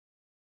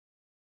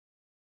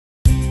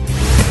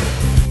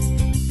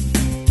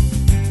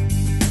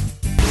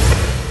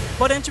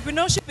But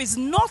entrepreneurship is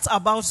not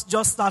about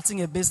just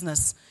starting a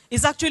business.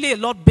 It's actually a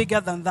lot bigger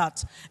than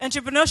that.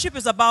 Entrepreneurship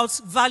is about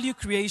value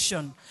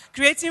creation.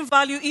 Creating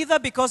value either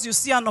because you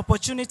see an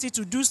opportunity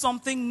to do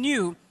something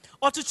new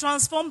or to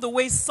transform the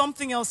way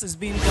something else is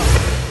being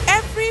done.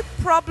 Every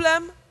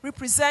problem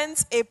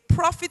represents a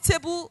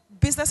profitable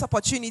business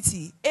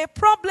opportunity. A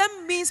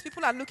problem means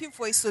people are looking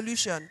for a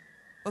solution.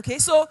 Okay,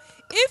 so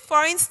if,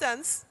 for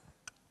instance,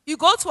 you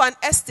go to an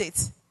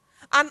estate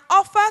and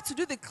offer to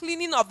do the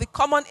cleaning of the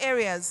common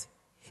areas,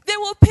 they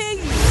will pay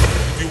you.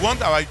 If we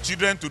want our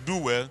children to do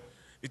well,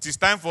 it is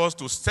time for us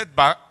to step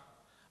back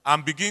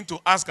and begin to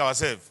ask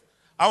ourselves,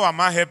 how am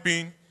I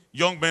helping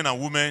young men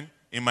and women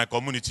in my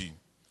community?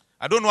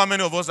 I don't know how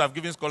many of us have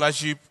given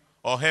scholarship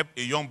or helped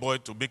a young boy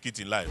to make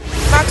it in life.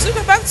 Mark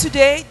Zuckerberg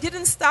today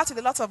didn't start with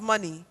a lot of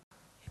money.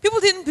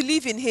 People didn't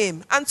believe in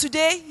him. And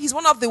today, he's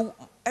one of the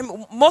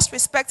most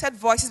respected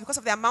voices because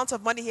of the amount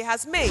of money he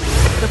has made.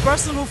 The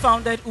person who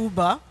founded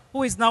Uber,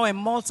 who is now a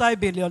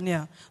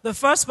multi-billionaire, the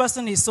first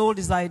person he sold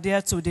his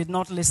idea to did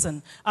not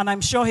listen. And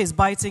I'm sure he's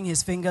biting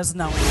his fingers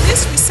now.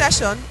 This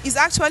recession is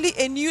actually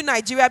a new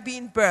Nigeria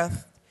being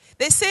birthed.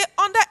 They say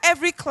under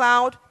every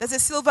cloud, there's a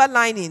silver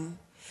lining.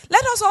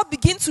 Let us all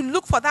begin to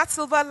look for that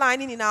silver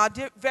lining in our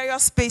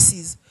various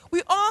spaces.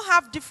 We all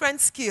have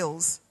different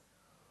skills.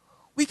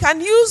 We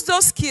can use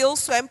those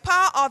skills to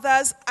empower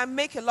others and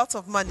make a lot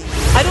of money.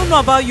 I don't know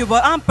about you,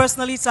 but I'm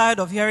personally tired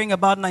of hearing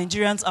about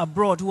Nigerians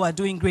abroad who are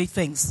doing great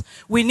things.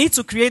 We need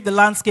to create the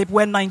landscape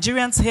where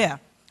Nigerians here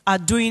are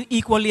doing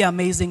equally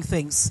amazing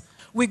things.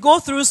 We go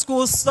through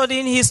school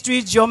studying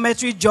history,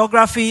 geometry,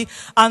 geography,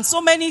 and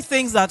so many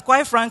things that,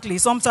 quite frankly,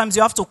 sometimes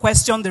you have to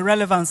question the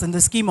relevance in the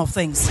scheme of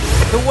things.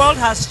 The world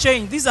has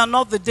changed. These are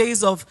not the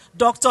days of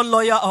doctor,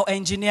 lawyer, or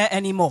engineer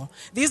anymore.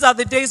 These are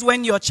the days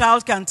when your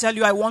child can tell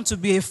you, I want to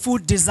be a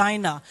food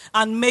designer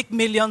and make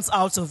millions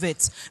out of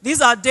it. These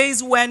are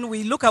days when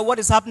we look at what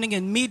is happening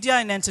in media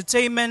and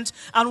entertainment,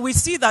 and we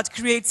see that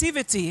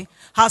creativity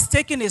has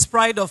taken its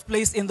pride of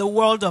place in the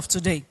world of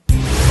today.